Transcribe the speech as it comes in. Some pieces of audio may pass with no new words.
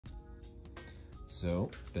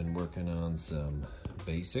So, been working on some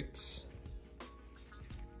basics.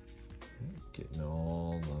 Getting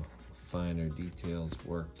all the finer details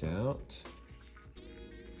worked out.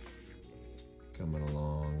 Coming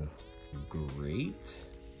along great.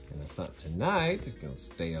 And I thought tonight, it's gonna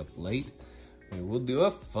stay up late, and we'll do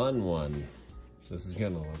a fun one. This is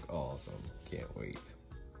gonna look awesome. Can't wait.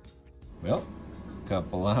 Well, a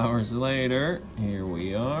couple hours later, here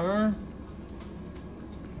we are.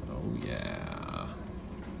 Oh yeah.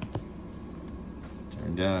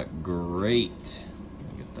 Turned out great.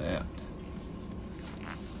 Look at that.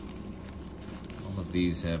 All of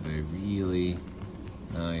these have a really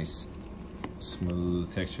nice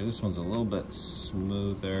smooth texture. This one's a little bit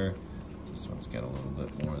smoother. This one's got a little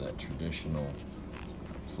bit more of that traditional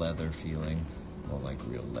leather feeling, more like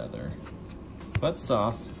real leather, but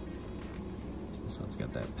soft. This one's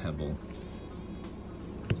got that pebble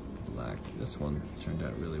black. This one turned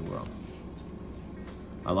out really well.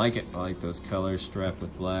 I like it. I like those colors strapped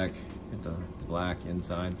with black. Get the black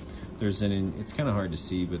inside. There's it's kind of hard to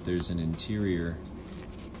see, but there's an interior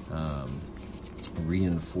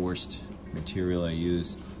reinforced material I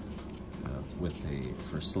use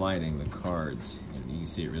for sliding the cards. And you can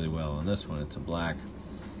see it really well. On this one, it's a black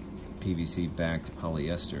PVC backed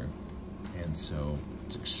polyester, and so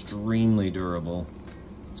it's extremely durable.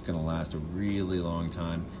 It's going to last a really long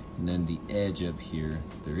time. And then the edge up here,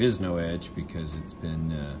 there is no edge because it's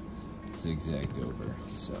been zigzagged over.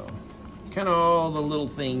 So kind of all the little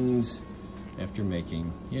things after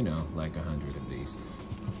making, you know, like 100 of these.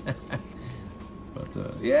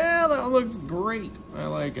 But yeah, that one looks great. I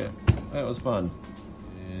like it. That was fun.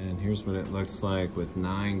 And here's what it looks like with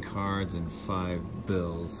 9 cards and 5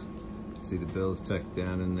 bills. See the bills tucked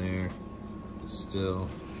down in there. Still,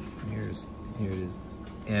 here it is,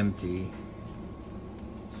 empty.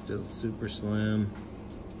 Still super slim.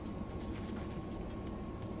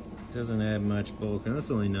 Doesn't add much bulk, and that's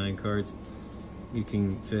only 9 cards. You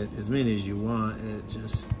can fit as many as you want,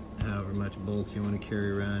 just however much bulk you want to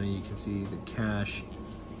carry around, and you can see the cash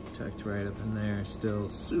tucked right up in there. Still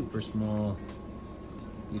super small,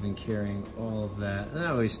 even carrying all of that. And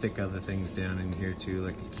I always stick other things down in here too,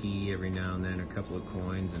 like a key every now and then, a couple of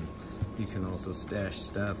coins, and you can also stash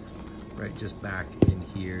stuff right just back in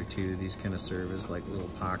here too. These kind of serve as like little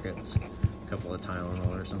pockets, a couple of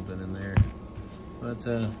Tylenol or something in there.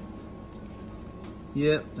 But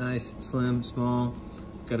yep, nice, slim, small.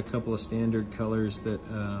 Got a couple of standard colors that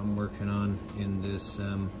I'm working on in this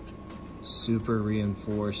super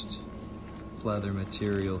reinforced leather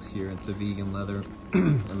material here. It's a vegan leather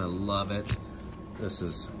and I love it. This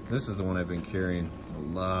is the one I've been carrying. I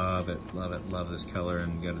love it, love this color,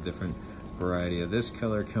 and got a different variety of this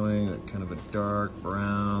color coming, kind of a dark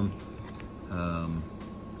brown.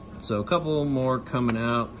 So a couple more coming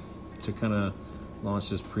out to kind of launch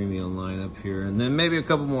this premium lineup here, and then maybe a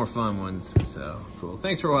couple more fun ones. So cool.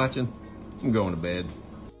 Thanks for watching. I'm going to bed.